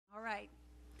right.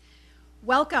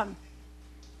 Welcome.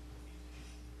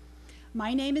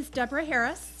 My name is Deborah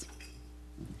Harris.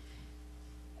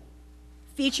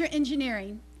 Feature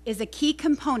engineering is a key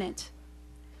component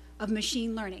of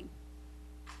machine learning.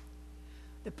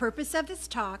 The purpose of this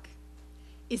talk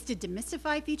is to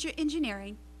demystify feature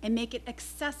engineering and make it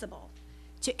accessible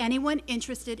to anyone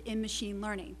interested in machine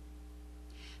learning.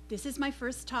 This is my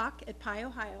first talk at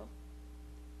PyOhio,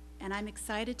 and I'm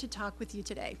excited to talk with you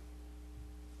today.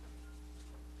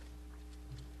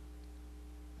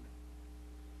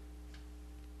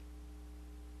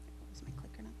 Is my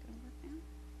clicker not going to work now?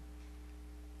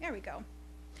 There we go.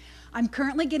 I'm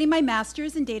currently getting my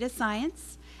master's in data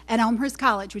science at Elmhurst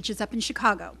College, which is up in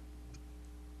Chicago.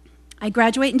 I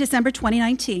graduate in December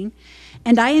 2019,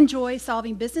 and I enjoy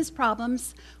solving business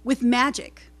problems with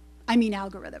magic, I mean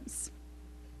algorithms.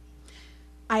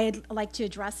 I'd like to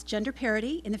address gender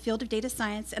parity in the field of data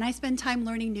science, and I spend time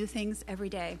learning new things every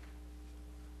day.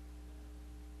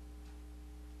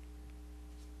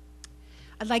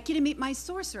 I'd like you to meet my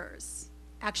sorcerers,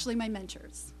 actually my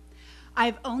mentors.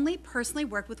 I've only personally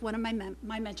worked with one of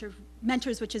my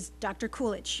mentors, which is Dr.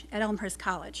 Coolidge at Elmhurst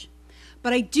College.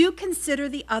 But I do consider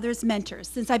the others mentors,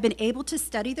 since I've been able to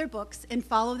study their books and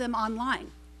follow them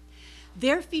online.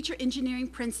 Their feature engineering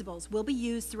principles will be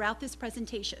used throughout this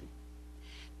presentation.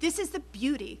 This is the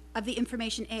beauty of the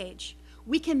information age.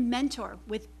 We can mentor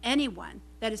with anyone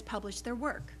that has published their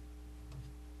work.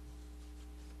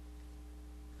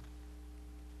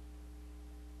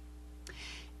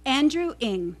 Andrew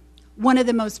Ng, one of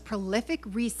the most prolific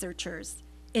researchers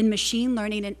in machine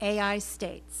learning and AI,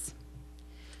 states,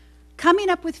 "Coming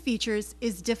up with features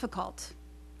is difficult.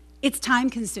 It's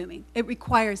time-consuming. It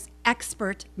requires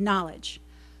expert knowledge.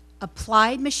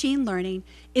 Applied machine learning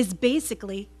is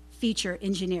basically feature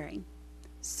engineering."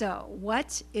 So,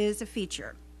 what is a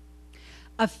feature?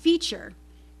 A feature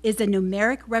is a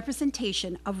numeric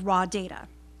representation of raw data.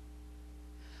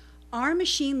 Our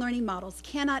machine learning models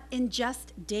cannot ingest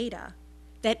data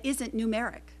that isn't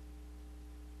numeric.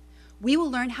 We will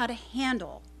learn how to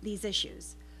handle these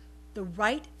issues. The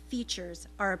right features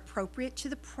are appropriate to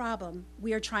the problem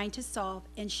we are trying to solve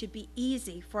and should be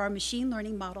easy for our machine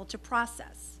learning model to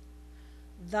process.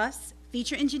 Thus,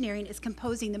 feature engineering is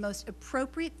composing the most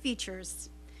appropriate features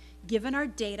given our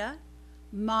data,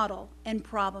 model, and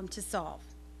problem to solve.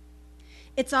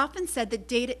 It's often said that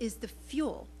data is the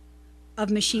fuel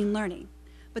of machine learning,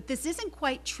 but this isn't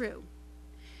quite true.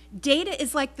 Data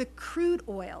is like the crude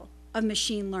oil of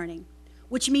machine learning,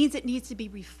 which means it needs to be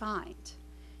refined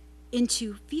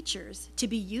into features to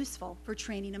be useful for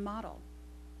training a model.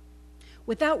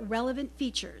 Without relevant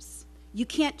features, you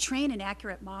can't train an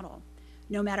accurate model,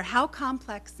 no matter how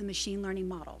complex the machine learning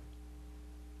model.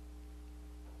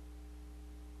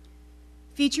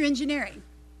 Feature engineering,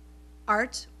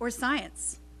 art or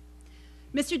science.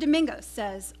 Mr. Domingos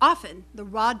says, often the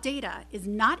raw data is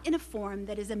not in a form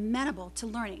that is amenable to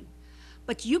learning,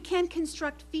 but you can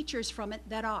construct features from it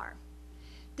that are.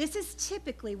 This is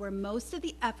typically where most of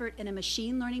the effort in a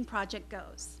machine learning project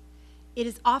goes. It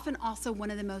is often also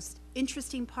one of the most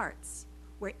interesting parts,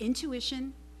 where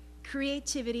intuition,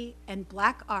 creativity, and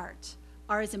black art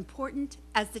are as important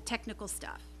as the technical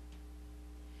stuff.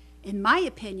 In my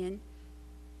opinion,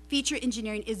 feature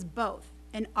engineering is both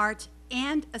an art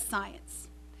and a science.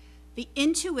 The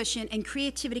intuition and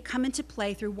creativity come into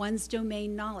play through one's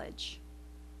domain knowledge.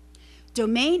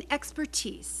 Domain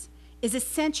expertise is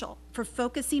essential for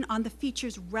focusing on the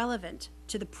features relevant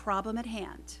to the problem at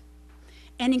hand,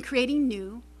 and in creating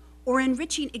new or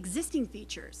enriching existing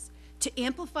features to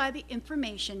amplify the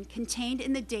information contained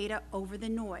in the data over the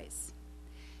noise.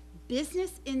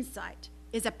 Business insight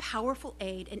is a powerful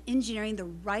aid in engineering the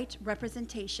right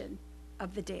representation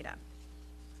of the data.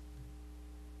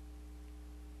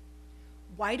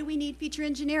 Why do we need feature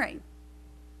engineering?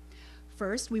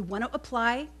 First, we want to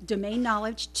apply domain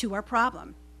knowledge to our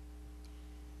problem.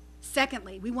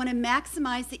 Secondly, we want to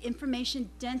maximize the information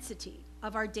density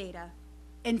of our data.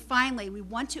 And finally, we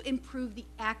want to improve the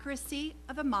accuracy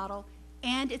of a model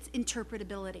and its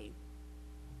interpretability.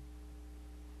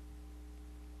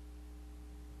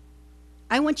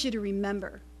 I want you to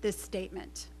remember this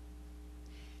statement.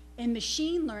 In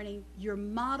machine learning, your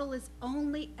model is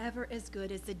only ever as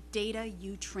good as the data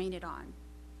you train it on.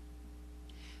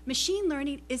 Machine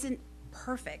learning isn't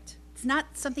perfect. It's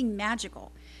not something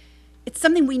magical. It's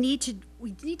something we need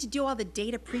to do all the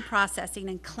data pre-processing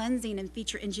and cleansing and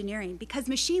feature engineering, because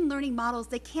machine learning models,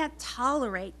 they can't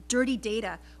tolerate dirty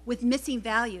data with missing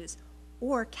values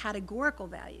or categorical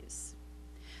values.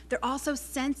 They're also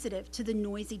sensitive to the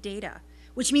noisy data,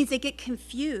 which means they get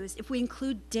confused if we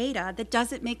include data that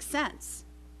doesn't make sense.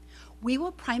 We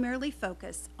will primarily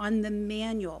focus on the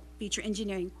manual feature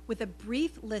engineering with a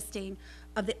brief listing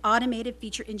of the automated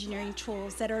feature engineering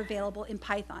tools that are available in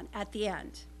Python at the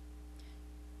end.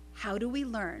 How do we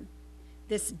learn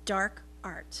this dark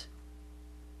art?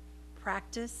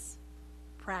 Practice,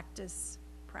 practice,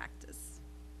 practice.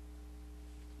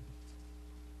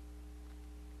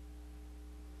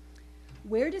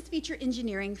 Where does feature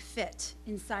engineering fit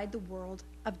inside the world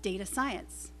of data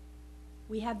science?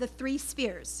 We have the three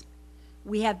spheres.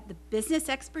 We have the business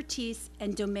expertise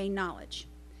and domain knowledge.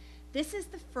 This is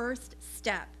the first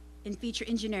step in feature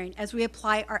engineering as we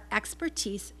apply our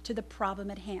expertise to the problem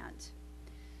at hand.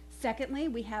 Secondly,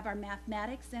 we have our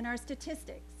mathematics and our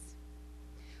statistics.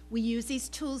 We use these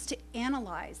tools to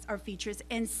analyze our features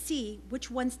and see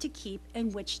which ones to keep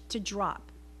and which to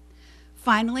drop.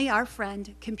 Finally, our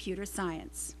friend, computer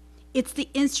science. It's the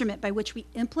instrument by which we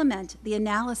implement the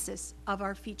analysis of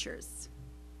our features.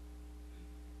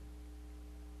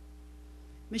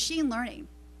 Machine learning.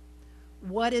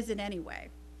 What is it anyway?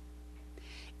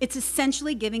 It's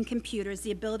essentially giving computers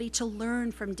the ability to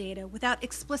learn from data without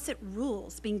explicit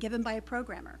rules being given by a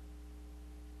programmer.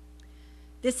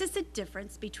 This is the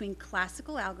difference between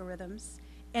classical algorithms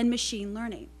and machine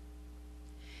learning.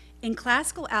 In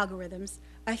classical algorithms,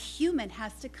 a human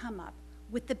has to come up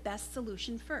with the best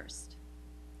solution first.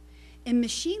 In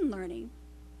machine learning,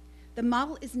 the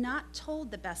model is not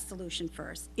told the best solution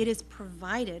first. It is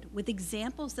provided with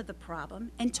examples of the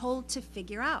problem and told to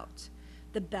figure out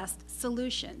the best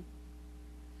solution.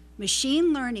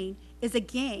 Machine learning is a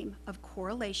game of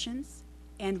correlations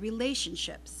and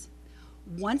relationships.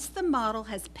 Once the model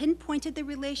has pinpointed the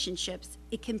relationships,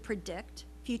 it can predict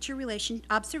future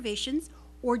observations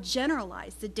or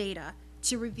generalize the data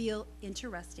to reveal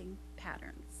interesting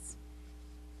patterns.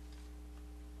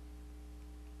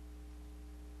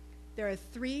 There are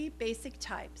three basic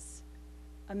types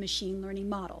of machine learning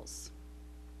models.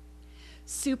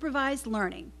 Supervised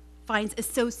learning finds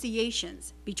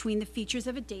associations between the features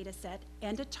of a data set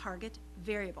and a target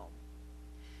variable.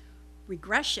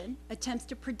 Regression attempts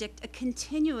to predict a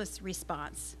continuous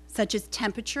response, such as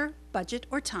temperature, budget,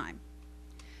 or time.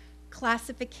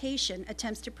 Classification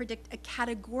attempts to predict a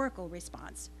categorical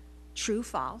response, true,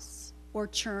 false, or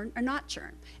churn or not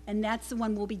churn. And that's the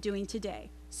one we'll be doing today,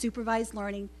 supervised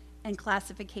learning and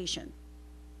classification.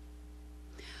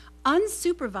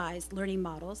 Unsupervised learning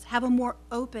models have a more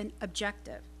open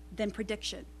objective than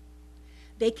prediction.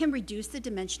 They can reduce the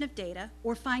dimension of data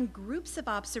or find groups of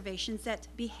observations that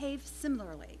behave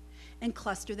similarly and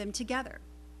cluster them together.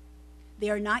 They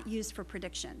are not used for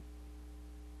prediction.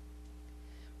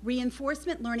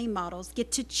 Reinforcement learning models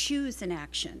get to choose an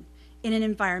action in an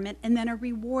environment and then are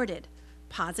rewarded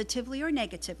positively or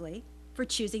negatively for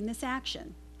choosing this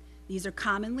action. These are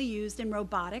commonly used in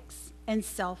robotics and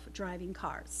self-driving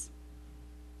cars.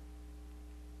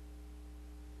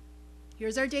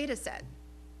 Here's our data set.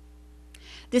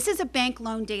 This is a bank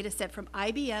loan data set from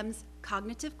IBM's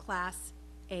cognitive class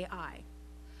AI.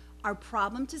 Our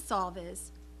problem to solve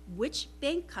is which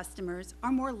bank customers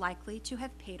are more likely to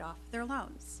have paid off their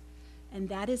loans? And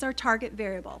that is our target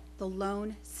variable, the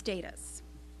loan status.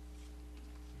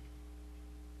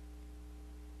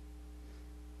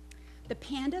 The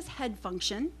pandas head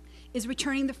function is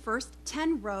returning the first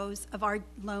 10 rows of our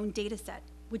loan data set,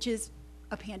 which is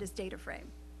a pandas data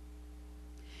frame.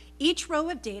 Each row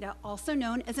of data, also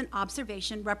known as an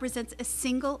observation, represents a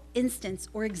single instance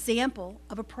or example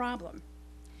of a problem.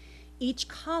 Each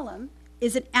column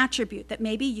is an attribute that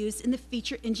may be used in the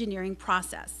feature engineering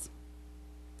process.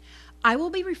 I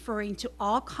will be referring to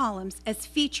all columns as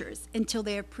features until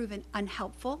they are proven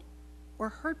unhelpful or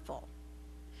hurtful.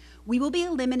 We will be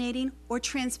eliminating or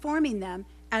transforming them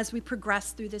as we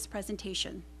progress through this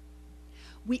presentation.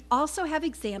 We also have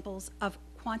examples of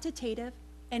quantitative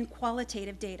and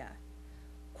qualitative data.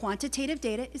 Quantitative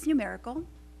data is numerical.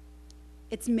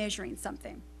 It's measuring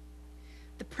something.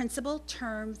 The principal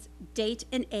terms, date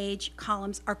and age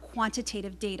columns are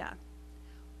quantitative data.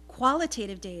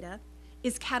 Qualitative data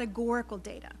is categorical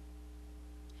data.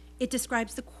 It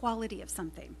describes the quality of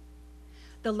something.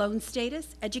 The loan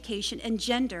status, education, and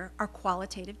gender are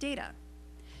qualitative data.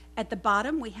 At the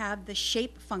bottom, we have the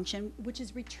shape function, which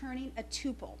is returning a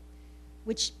tuple,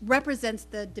 which represents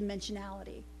the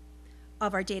dimensionality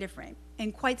of our data frame.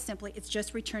 And quite simply, it's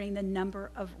just returning the number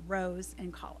of rows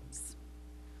and columns.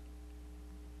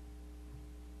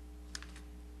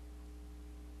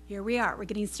 Here we are. We're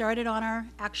getting started on our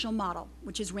actual model,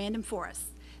 which is random forest.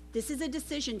 This is a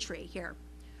decision tree here.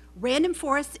 Random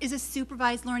forest is a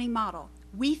supervised learning model.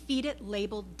 We feed it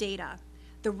labeled data.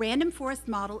 The random forest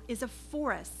model is a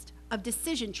forest of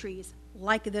decision trees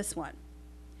like this one.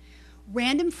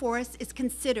 Random forest is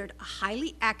considered a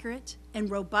highly accurate and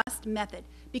robust method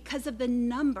because of the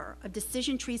number of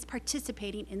decision trees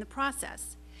participating in the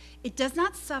process. It does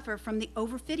not suffer from the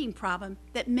overfitting problem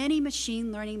that many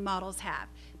machine learning models have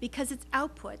because its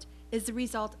output is the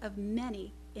result of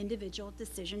many individual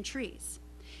decision trees.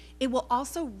 It will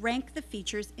also rank the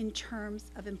features in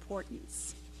terms of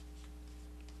importance.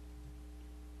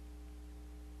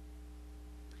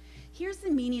 Here's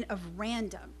the meaning of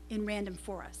random in random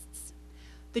forests.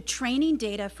 The training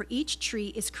data for each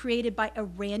tree is created by a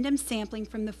random sampling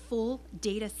from the full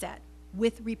data set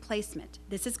with replacement.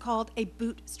 This is called a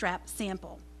bootstrap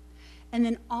sample. And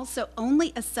then also only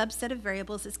a subset of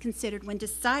variables is considered when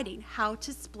deciding how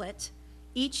to split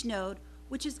each node,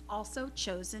 which is also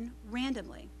chosen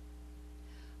randomly.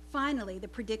 Finally, the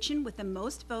prediction with the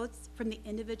most votes from the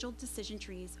individual decision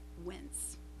trees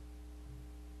wins.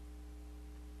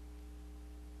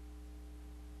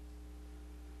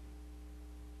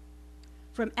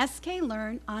 From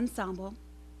sklearn ensemble,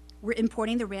 we're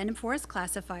importing the random forest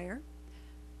classifier.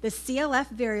 The CLF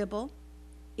variable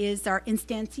is our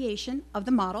instantiation of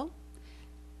the model.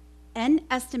 N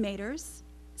estimators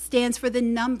stands for the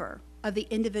number of the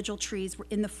individual trees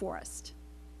in the forest,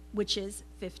 which is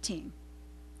 15.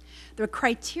 The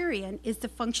criterion is the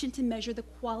function to measure the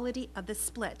quality of the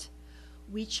split.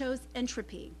 We chose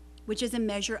entropy, which is a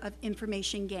measure of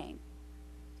information gain.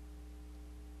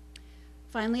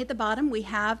 Finally, at the bottom, we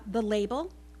have the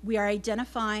label. We are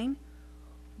identifying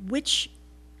which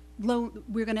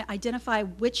we're going to identify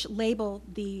which label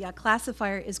the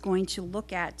classifier is going to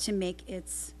look at to make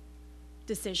its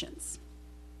decisions.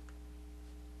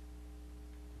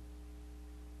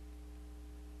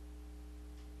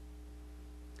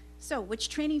 So, which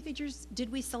training features did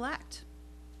we select?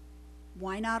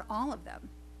 Why not all of them?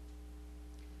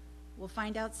 We'll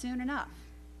find out soon enough.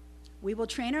 We will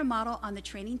train our model on the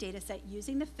training data set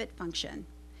using the fit function,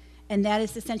 and that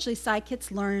is essentially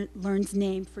scikit-learn's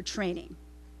name for training.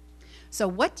 So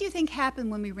what do you think happened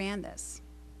when we ran this?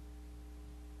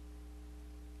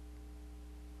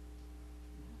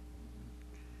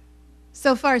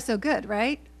 So far, so good,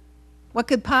 right? What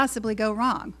could possibly go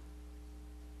wrong?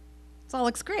 It all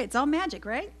looks great. It's all magic,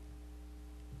 right?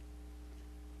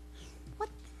 What?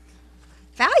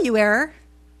 Value error?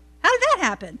 How did that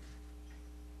happen?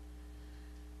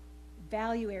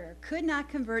 Value error. Could not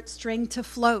convert string to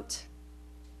float.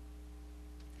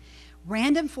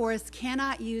 Random forests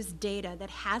cannot use data that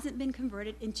hasn't been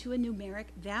converted into a numeric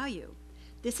value.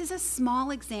 This is a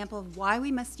small example of why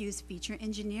we must use feature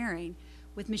engineering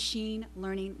with machine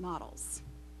learning models.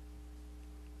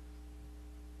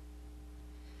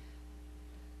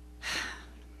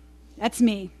 That's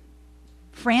me,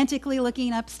 frantically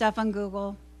looking up stuff on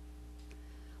Google,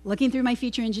 looking through my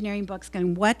feature engineering books,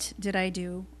 going, what did I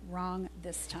do wrong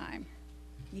this time?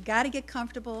 You got to get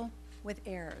comfortable with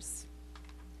errors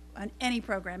on any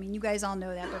programming. You guys all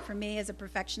know that, but for me as a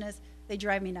perfectionist, they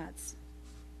drive me nuts.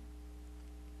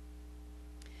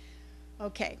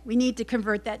 Okay, we need to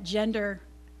convert that gender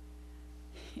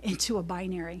into a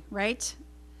binary, right?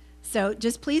 So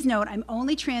just please note, I'm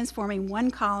only transforming one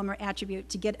column or attribute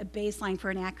to get a baseline for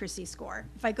an accuracy score.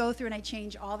 If I go through and I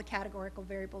change all the categorical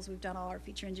variables, we've done all our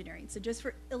feature engineering. So just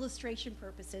for illustration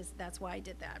purposes, that's why I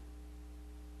did that.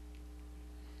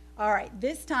 All right,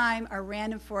 this time our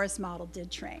random forest model did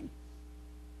train.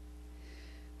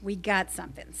 We got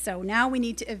something. So now we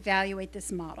need to evaluate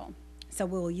this model. So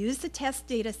we'll use the test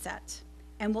data set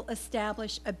and we'll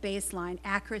establish a baseline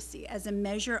accuracy as a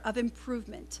measure of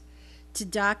improvement to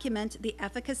document the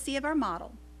efficacy of our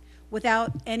model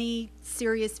without any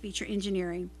serious feature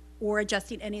engineering or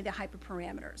adjusting any of the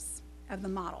hyperparameters of the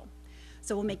model.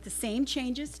 So we'll make the same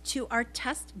changes to our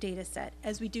test data set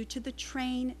as we do to the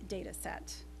train data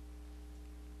set.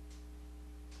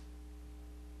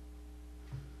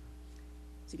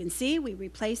 So you can see we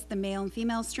replaced the male and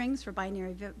female strings for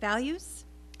binary values,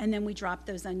 and then we dropped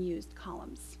those unused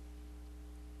columns.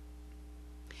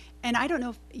 And I don't know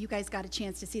if you guys got a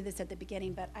chance to see this at the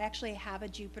beginning, but I actually have a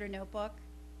Jupyter notebook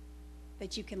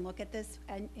that you can look at this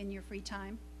in your free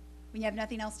time when you have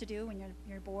nothing else to do, when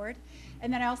you're bored.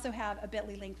 And then I also have a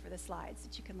bit.ly link for the slides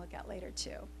that you can look at later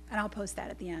too. And I'll post that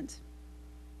at the end.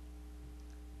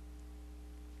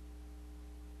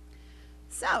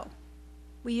 So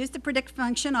we used the predict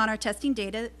function on our testing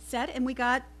data set, and we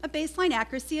got a baseline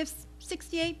accuracy of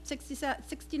 68,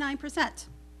 69%.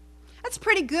 That's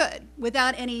pretty good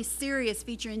without any serious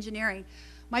feature engineering.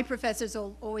 My professors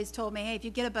always told me, hey, if you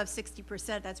get above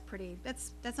 60%,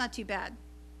 that's not too bad.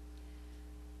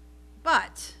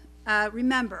 But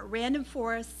remember, random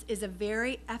forests is a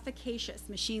very efficacious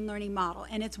machine learning model,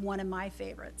 and it's one of my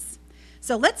favorites.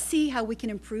 So let's see how we can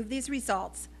improve these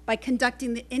results by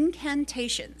conducting the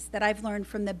incantations that I've learned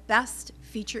from the best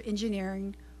feature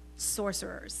engineering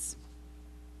sorcerers.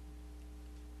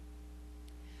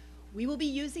 We will be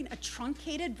using a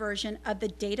truncated version of the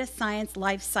data science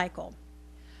life cycle.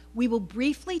 We will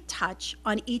briefly touch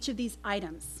on each of these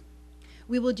items.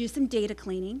 We will do some data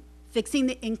cleaning, fixing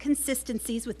the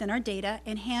inconsistencies within our data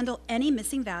and handle any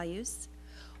missing values.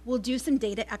 We'll do some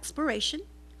data exploration.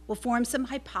 We'll form some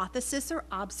hypothesis or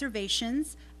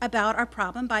observations about our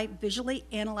problem by visually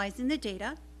analyzing the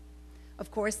data. Of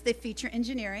course, the feature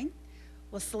engineering.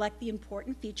 We'll select the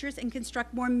important features and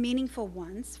construct more meaningful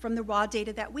ones from the raw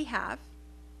data that we have.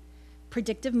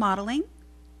 Predictive modeling.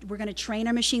 We're going to train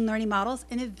our machine learning models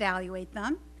and evaluate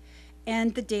them.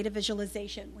 And the data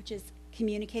visualization, which is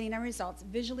communicating our results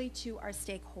visually to our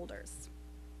stakeholders.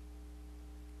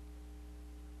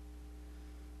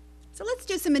 So let's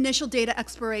do some initial data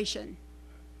exploration.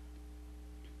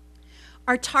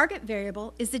 Our target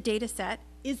variable is the data set,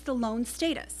 is the loan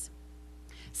status.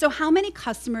 So how many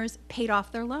customers paid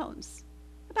off their loans?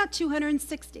 About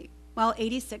 260, while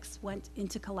 86 went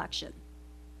into collection.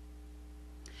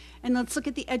 And let's look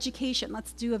at the education.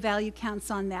 Let's do a value counts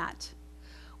on that.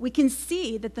 We can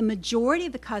see that the majority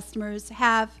of the customers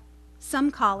have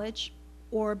some college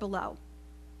or below,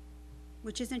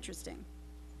 which is interesting.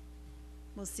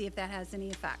 We'll see if that has any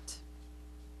effect.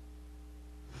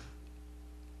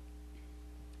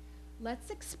 Let's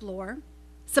explore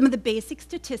some of the basic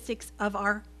statistics of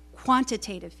our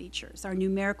quantitative features, our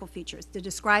numerical features. The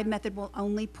describe method will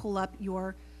only pull up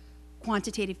your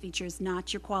quantitative features,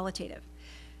 not your qualitative.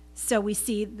 So we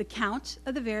see the count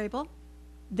of the variable,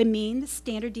 the mean, the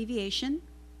standard deviation,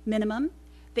 minimum,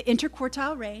 the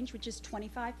interquartile range, which is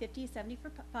 25, 50,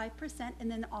 75%, and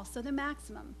then also the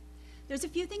maximum. There's a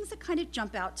few things that kind of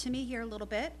jump out to me here a little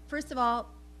bit. First of all,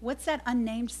 what's that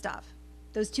unnamed stuff?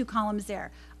 Those two columns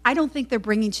there. I don't think they're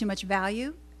bringing too much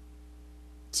value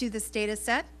to this data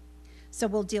set, so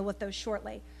we'll deal with those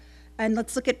shortly. And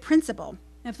let's look at principal.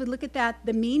 Now, if we look at that,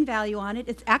 the mean value on it,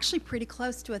 it's actually pretty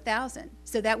close to 1,000.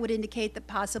 So that would indicate that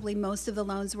possibly most of the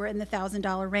loans were in the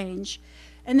 $1,000 range.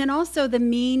 And then also the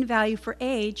mean value for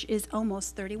age is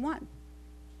almost 31.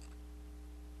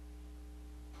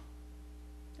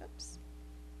 Oops.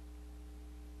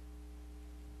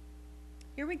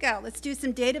 Here we go. Let's do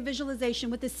some data visualization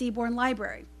with the Seaborn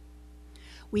library.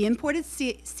 We imported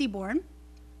Seaborn,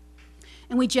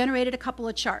 and we generated a couple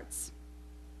of charts.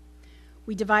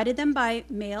 We divided them by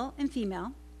male and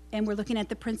female, and we're looking at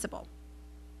the principal.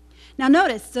 Now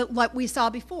notice that what we saw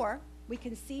before, we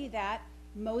can see that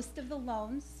most of the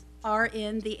loans are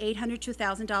in the $800 to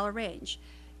 $1,000 range.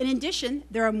 In addition,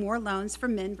 there are more loans for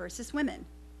men versus women.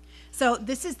 So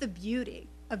this is the beauty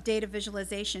of data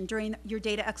visualization during your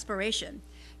data exploration.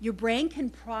 Your brain can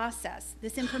process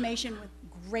this information with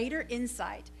greater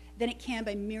insight than it can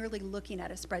by merely looking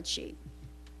at a spreadsheet.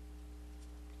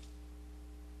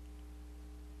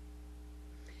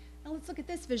 Now let's look at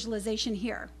this visualization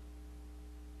here.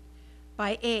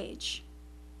 By age.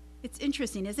 It's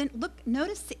interesting, isn't it? Look,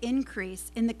 notice the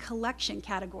increase in the collection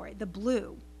category, the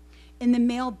blue, in the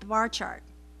male bar chart.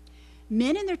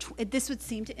 Men in their, this would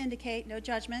seem to indicate, no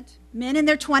judgment, men in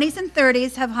their 20s and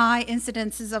 30s have high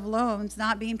incidences of loans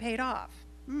not being paid off.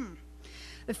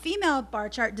 The female bar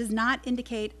chart does not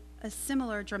indicate a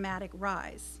similar dramatic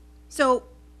rise. So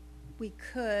we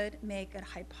could make a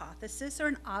hypothesis or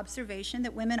an observation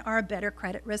that women are a better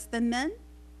credit risk than men.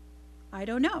 I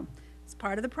don't know. It's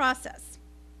part of the process.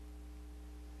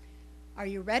 Are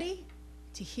you ready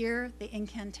to hear the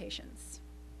incantations?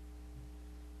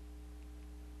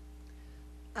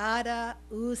 Ada,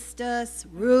 ustus,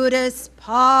 rudis,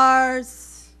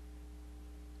 pars,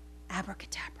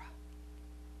 abracadabra.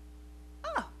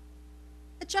 Oh,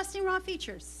 adjusting raw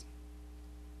features.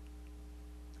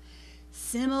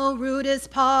 Simul, rudis,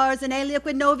 pars, and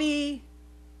aliquid novi,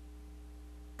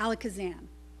 alakazam.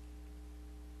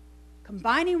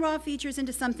 Combining raw features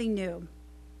into something new.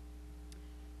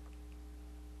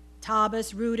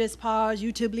 Tabus, rudis, pars,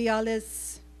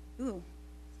 utublialis. Ooh,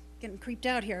 getting creeped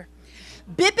out here.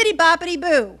 Bippity boppity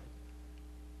boo.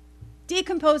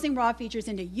 Decomposing raw features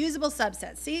into usable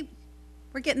subsets. See,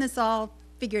 we're getting this all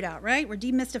figured out, right? We're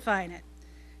demystifying it.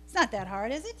 It's not that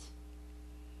hard, is it?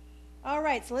 All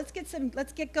right, so let's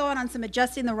get going on some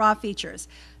adjusting the raw features.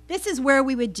 This is where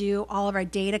we would do all of our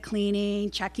data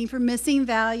cleaning, checking for missing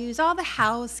values, all the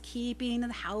housekeeping and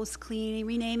the house cleaning,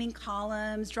 renaming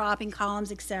columns, dropping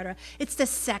columns, etc. It's the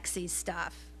sexy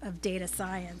stuff of data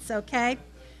science, okay?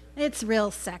 It's real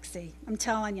sexy, I'm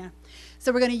telling you.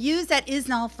 So we're going to use that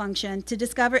isNull function to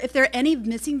discover if there are any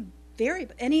missing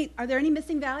are there any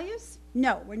missing values?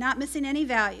 No, we're not missing any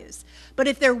values. But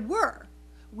if there were,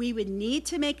 we would need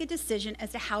to make a decision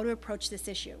as to how to approach this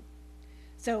issue.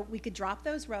 So we could drop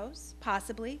those rows,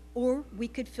 possibly, or we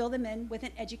could fill them in with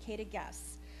an educated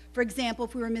guess. For example,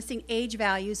 if we were missing age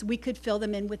values, we could fill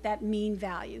them in with that mean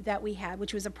value that we had,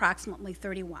 which was approximately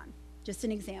 31. Just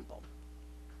an example.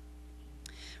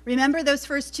 Remember those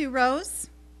first two rows?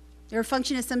 They're a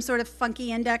function of some sort of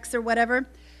funky index or whatever.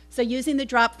 So using the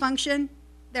drop function,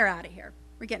 they're out of here.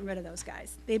 We're getting rid of those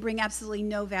guys. They bring absolutely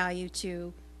no value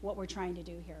to what we're trying to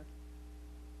do here.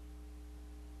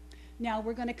 Now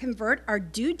we're going to convert our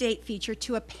due date feature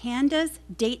to a pandas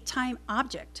datetime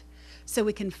object so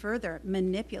we can further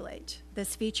manipulate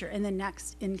this feature in the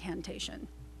next incantation.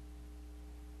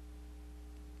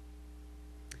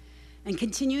 And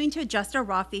continuing to adjust our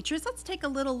raw features, let's take a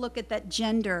little look at that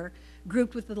gender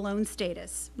grouped with the loan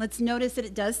status. Let's notice that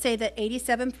it does say that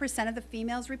 87% of the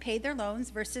females repaid their loans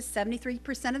versus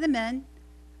 73% of the men.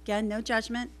 Again, no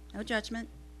judgment, no judgment.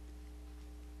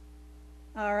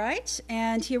 All right,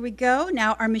 and here we go.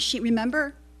 Now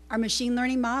remember, our machine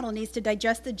learning model needs to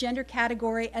digest the gender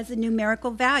category as a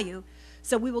numerical value.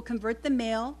 So we will convert the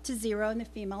male to 0 and the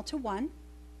female to 1.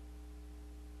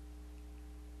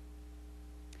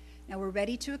 Now we're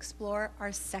ready to explore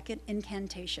our second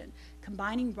incantation,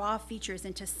 combining raw features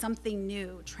into something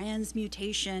new,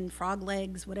 transmutation, frog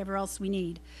legs, whatever else we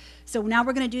need. So now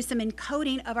we're going to do some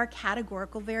encoding of our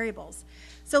categorical variables.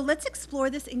 So let's explore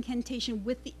this incantation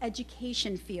with the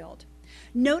education field.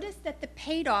 Notice that the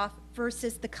paid off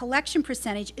versus the collection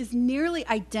percentage is nearly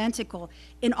identical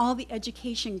in all the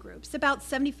education groups, about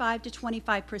 75 to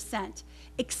 25%,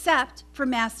 except for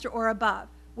master or above,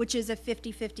 which is a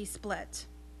 50-50 split.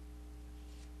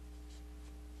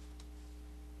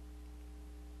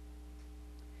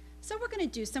 So we're going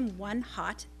to do some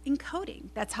one-hot encoding.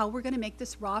 That's how we're going to make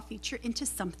this raw feature into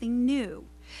something new.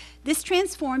 This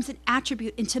transforms an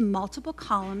attribute into multiple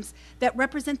columns that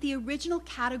represent the original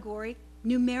category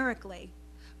numerically.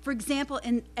 For example,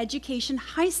 in education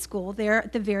high school, there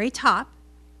at the very top,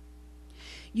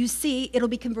 you see it'll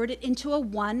be converted into a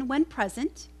 1 when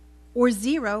present or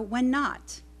 0 when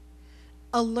not.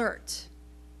 Alert.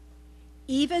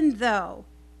 Even though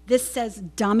this says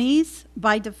dummies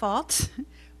by default,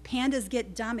 pandas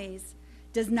get dummies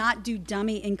does not do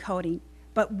dummy encoding,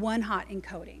 but one-hot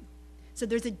encoding. So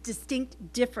there's a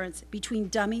distinct difference between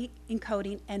dummy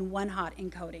encoding and one-hot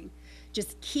encoding.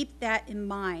 Just keep that in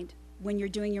mind when you're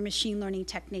doing your machine learning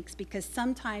techniques, because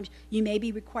sometimes you may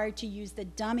be required to use the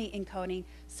dummy encoding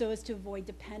so as to avoid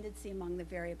dependency among the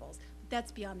variables. But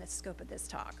that's beyond the scope of this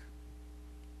talk.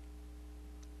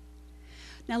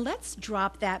 Now let's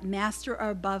drop that master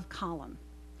or above column,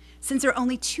 since there are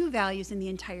only 2 values in the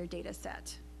entire data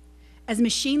set. As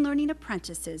machine learning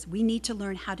apprentices, we need to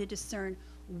learn how to discern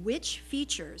which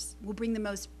features will bring the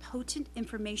most potent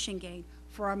information gain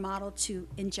for our model to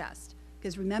ingest.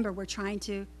 Because remember, we're trying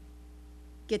to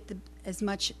get as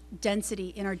much density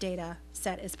in our data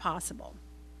set as possible.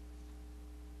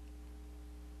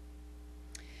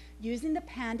 Using the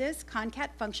pandas concat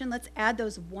function, let's add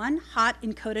those one-hot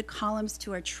encoded columns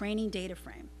to our training data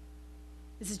frame.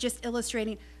 This is just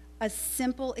illustrating a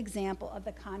simple example of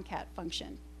the concat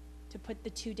function to put the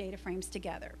 2 data frames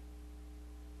together.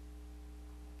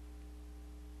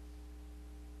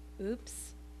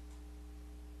 Oops.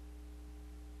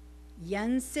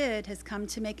 Yen Sid has come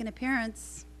to make an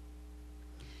appearance.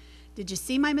 Did you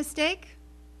see my mistake?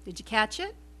 Did you catch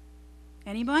it?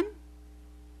 Anyone?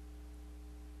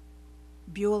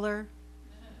 Bueller.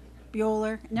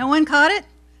 Bueller. No one caught it?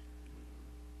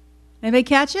 Anybody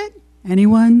catch it?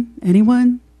 Anyone?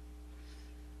 Anyone?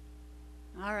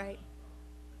 All right.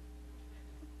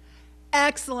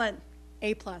 Excellent.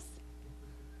 A+.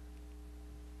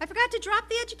 I forgot to drop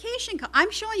the education. I'm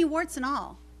showing you warts and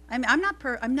all. I'm not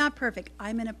perfect.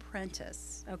 I'm an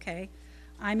apprentice, okay?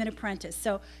 I'm an apprentice.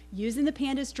 So using the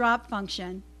pandas drop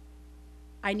function,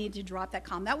 I need to drop that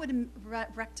column. That would have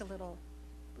wrecked a little,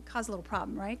 caused a little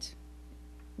problem, right?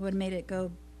 It would have made it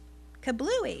go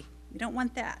kablooey. We don't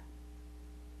want that.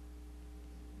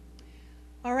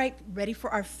 All right, ready for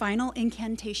our final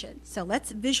incantation. So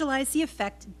let's visualize the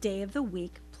effect day of the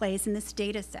week plays in this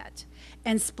data set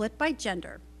and split by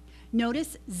gender.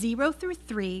 Notice 0 through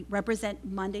 3 represent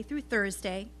Monday through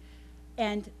Thursday,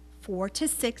 and 4 to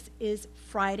 6 is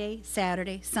Friday,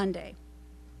 Saturday, Sunday.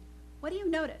 What do you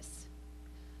notice?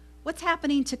 What's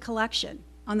happening to collection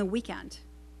on the weekend?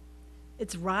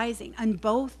 It's rising on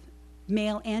both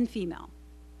male and female.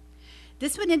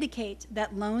 This would indicate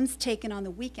that loans taken on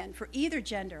the weekend for either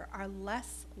gender are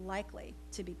less likely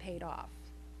to be paid off.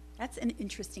 That's an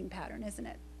interesting pattern, isn't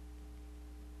it?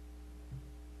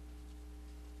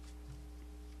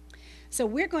 So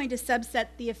we're going to subset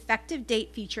the effective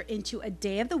date feature into a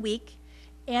day of the week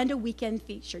and a weekend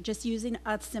feature, just using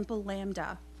a simple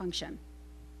lambda function.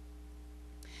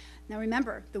 Now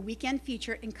remember, the weekend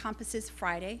feature encompasses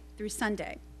Friday through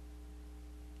Sunday.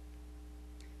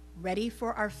 Ready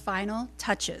for our final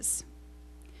touches.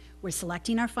 We're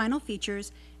selecting our final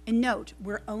features, and note,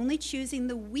 we're only choosing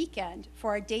the weekend for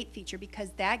our date feature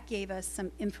because that gave us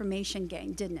some information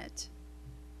gain, didn't it?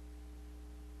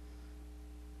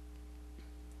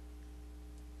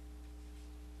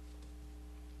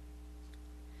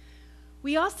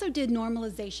 We also did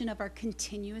normalization of our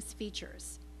continuous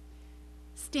features.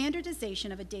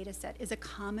 Standardization of a data set is a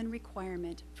common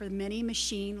requirement for many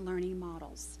machine learning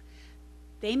models.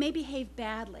 They may behave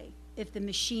badly if the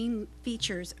machine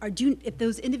features if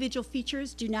those individual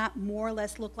features do not more or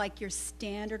less look like your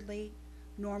standardly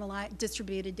normalized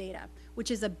distributed data, which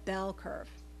is a bell curve,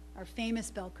 our famous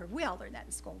bell curve. We all learned that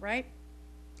in school, right?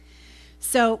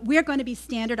 So we're going to be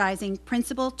standardizing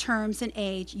principal, terms, and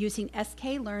age using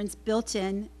sklearn's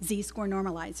built-in z-score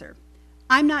normalizer.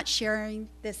 I'm not sharing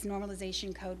this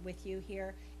normalization code with you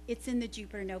here. It's in the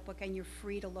Jupyter Notebook, and you're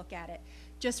free to look at it.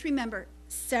 Just remember,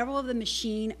 several of the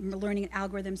machine learning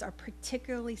algorithms are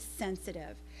particularly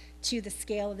sensitive to the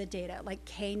scale of the data, like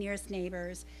k-nearest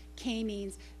neighbors,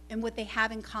 k-means, and what they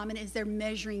have in common is they're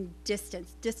measuring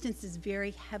distance. Distance is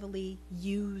very heavily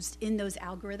used in those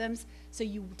algorithms, so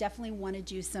you definitely want to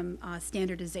do some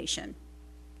standardization.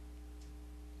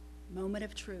 Moment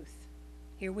of truth.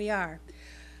 Here we are.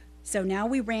 So now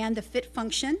we ran the fit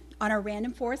function on our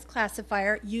random forest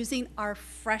classifier using our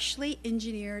freshly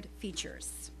engineered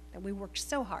features that we worked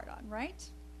so hard on, right?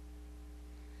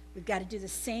 We've got to do the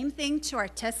same thing to our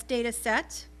test data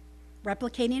set,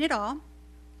 replicating it all.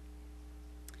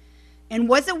 And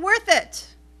was it worth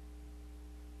it?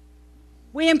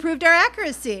 We improved our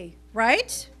accuracy,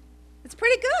 right? It's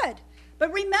pretty good.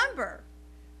 But remember,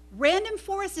 random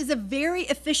forest is a very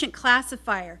efficient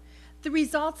classifier. The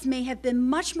results may have been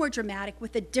much more dramatic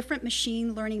with a different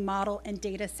machine learning model and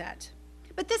data set.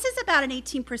 But this is about an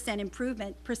 18%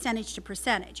 improvement, percentage to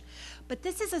percentage. But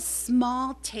this is a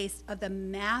small taste of the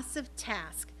massive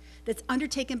task that's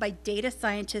undertaken by data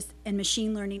scientists and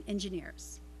machine learning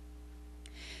engineers.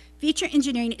 Feature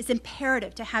engineering is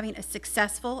imperative to having a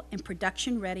successful and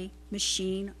production-ready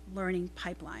machine learning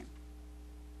pipeline.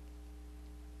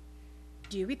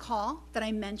 Do you recall that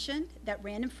I mentioned that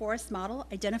random forest model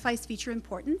identifies feature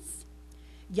importance?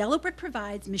 Yellowbrick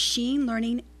provides machine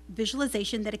learning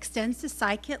visualization that extends the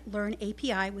scikit-learn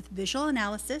API with visual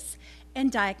analysis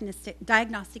and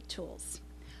diagnostic tools.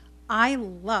 I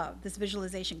love this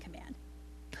visualization command.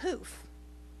 Poof.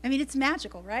 I mean, it's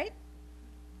magical, right?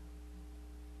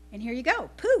 And here you go,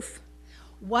 poof.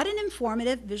 What an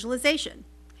informative visualization.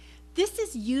 This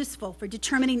is useful for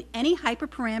determining any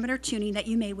hyperparameter tuning that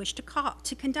you may wish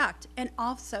to conduct, and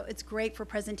also it's great for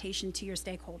presentation to your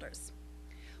stakeholders.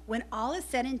 When all is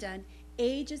said and done,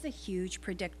 age is a huge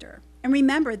predictor. And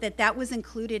remember that that was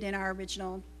included in our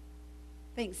original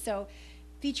thing. So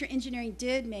feature engineering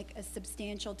did make a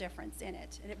substantial difference in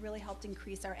it, and it really helped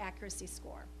increase our accuracy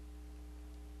score.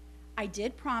 I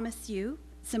did promise you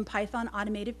some Python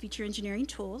automated feature engineering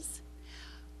tools.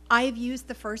 I've used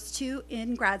the first two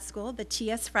in grad school, the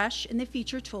TS-Fresh and the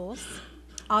feature tools.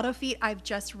 AutoFeed I've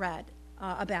just read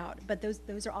about, but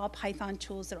those are all Python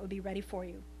tools that will be ready for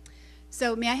you.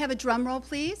 So may I have a drum roll,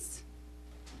 please?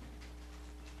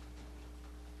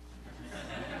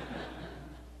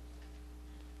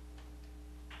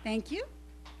 Thank you.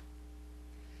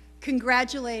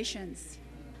 Congratulations.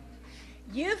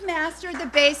 You've mastered the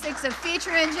basics of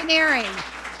feature engineering.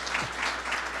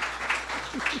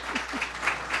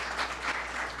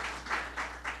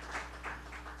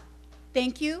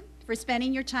 Thank you for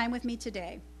spending your time with me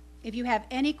today. If you have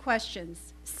any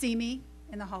questions, see me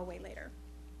in the hallway later.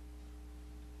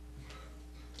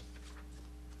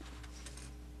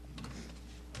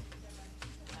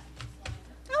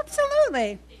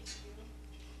 Absolutely.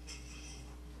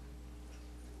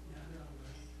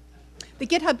 The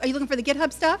GitHub, are you looking for the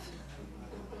GitHub stuff?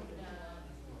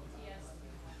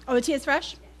 Oh, the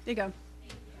TS-Fresh? There you go.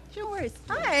 No worries.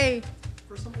 Hi.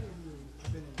 For somebody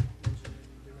who's been in engineering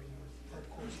doing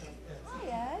hardcore stuff,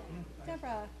 Hi, Ed.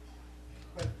 Deborah.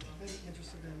 but very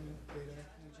interested in data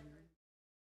engineering.